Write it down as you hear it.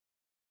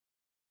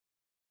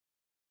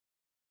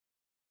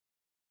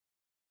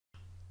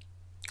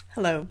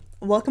Hello,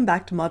 welcome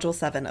back to Module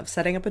 7 of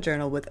Setting Up a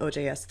Journal with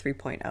OJS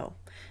 3.0.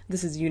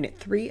 This is Unit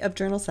 3 of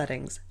Journal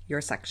Settings, Your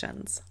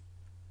Sections.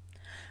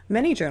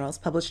 Many journals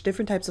publish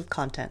different types of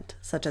content,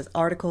 such as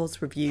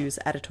articles, reviews,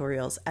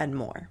 editorials, and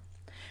more.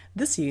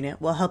 This unit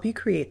will help you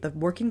create the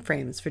working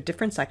frames for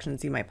different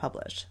sections you might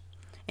publish,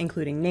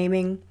 including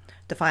naming,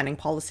 defining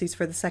policies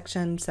for the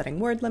section, setting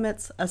word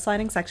limits,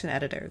 assigning section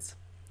editors.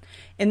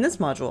 In this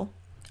module,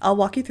 I'll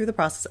walk you through the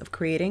process of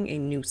creating a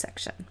new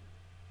section.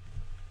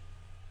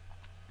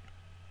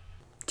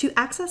 To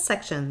access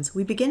sections,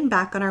 we begin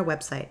back on our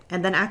website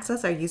and then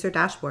access our user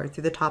dashboard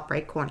through the top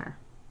right corner.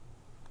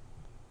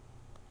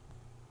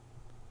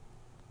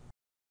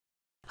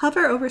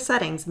 Hover over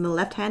Settings in the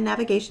left-hand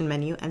navigation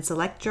menu and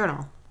select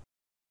Journal.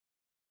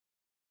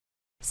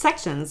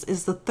 Sections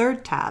is the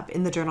third tab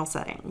in the journal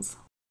settings.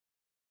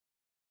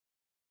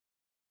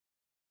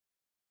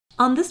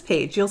 On this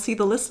page, you'll see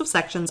the list of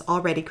sections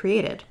already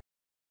created.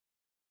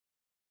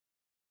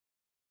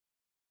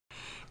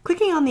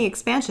 Clicking on the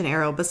expansion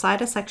arrow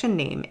beside a section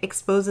name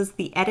exposes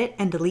the Edit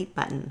and Delete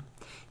button.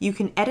 You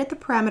can edit the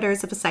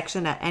parameters of a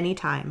section at any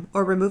time,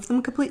 or remove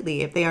them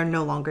completely if they are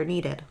no longer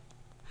needed.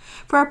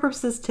 For our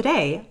purposes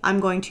today, I'm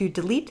going to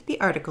delete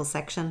the article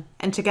section,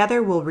 and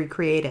together we'll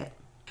recreate it.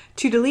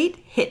 To delete,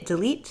 hit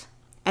Delete,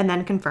 and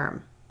then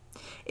Confirm.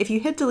 If you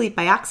hit Delete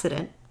by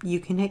accident, you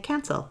can hit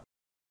Cancel.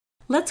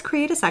 Let's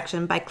create a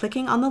section by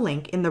clicking on the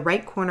link in the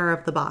right corner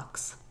of the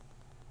box.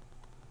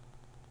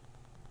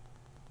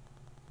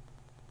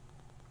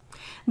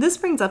 This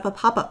brings up a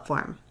pop-up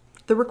form.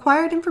 The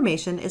required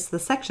information is the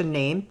section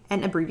name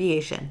and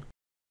abbreviation.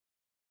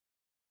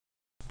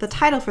 The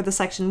title for the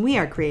section we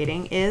are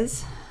creating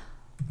is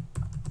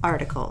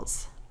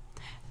Articles.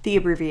 The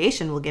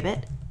abbreviation we'll give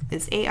it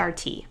is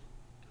ART.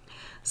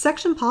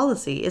 Section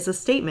policy is a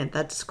statement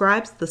that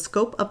describes the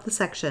scope of the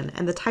section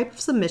and the type of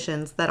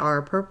submissions that are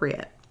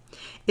appropriate.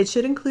 It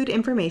should include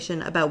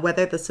information about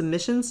whether the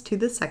submissions to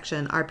this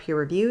section are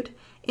peer-reviewed,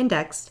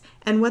 indexed,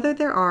 and whether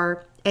there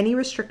are any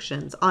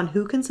restrictions on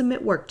who can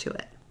submit work to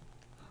it.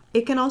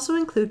 It can also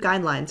include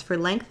guidelines for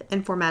length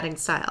and formatting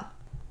style.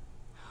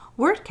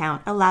 Word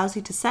count allows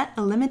you to set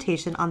a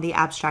limitation on the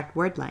abstract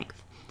word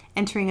length.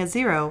 Entering a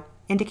 0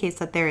 indicates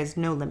that there is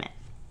no limit.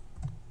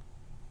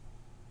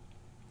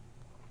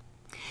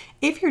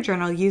 If your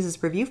journal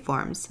uses review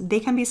forms, they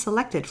can be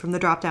selected from the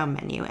drop-down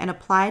menu and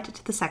applied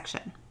to the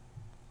section.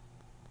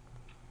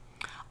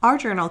 Our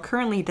journal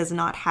currently does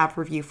not have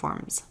review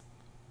forms.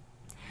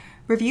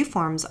 Review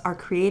forms are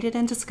created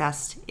and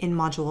discussed in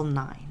Module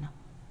 9.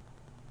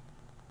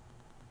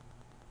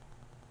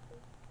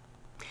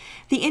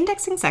 The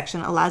indexing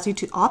section allows you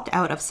to opt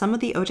out of some of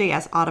the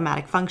OJS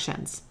automatic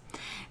functions.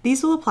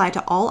 These will apply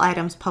to all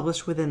items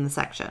published within the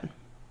section.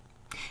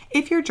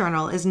 If your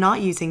journal is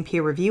not using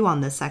peer review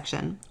on this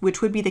section,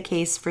 which would be the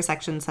case for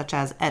sections such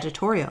as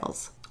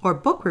editorials or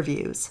book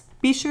reviews,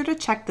 be sure to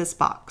check this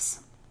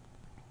box.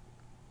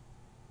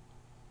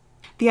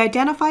 The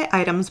Identify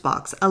Items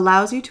box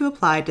allows you to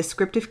apply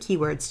descriptive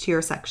keywords to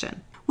your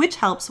section, which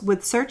helps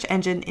with search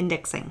engine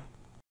indexing.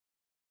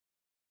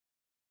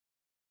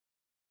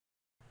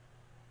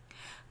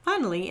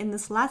 Finally, in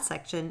this last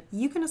section,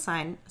 you can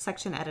assign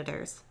section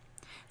editors.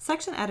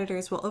 Section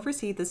editors will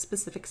oversee this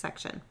specific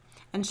section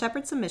and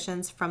shepherd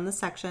submissions from the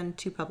section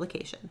to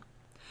publication.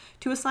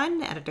 To assign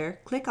an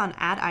editor, click on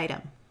Add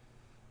Item.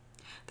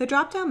 The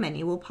drop-down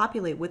menu will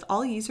populate with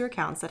all user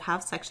accounts that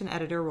have section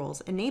editor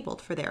roles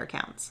enabled for their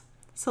accounts.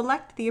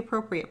 Select the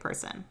appropriate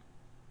person.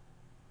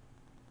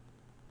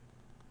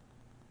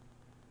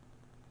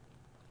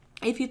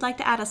 If you'd like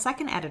to add a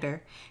second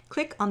editor,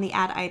 click on the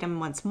Add Item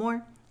once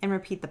more and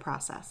repeat the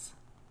process.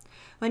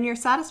 When you're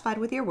satisfied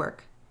with your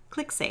work,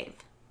 click Save.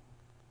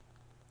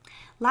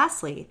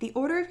 Lastly, the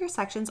order of your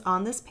sections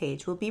on this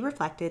page will be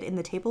reflected in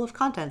the table of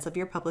contents of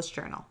your published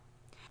journal.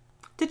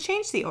 To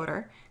change the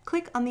order,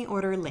 click on the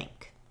Order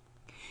link.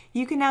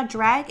 You can now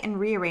drag and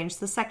rearrange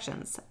the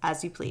sections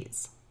as you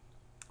please.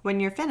 When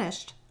you're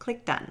finished,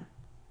 click Done.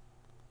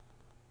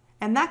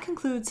 And that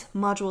concludes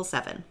Module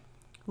 7.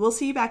 We'll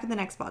see you back in the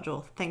next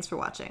module. Thanks for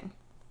watching.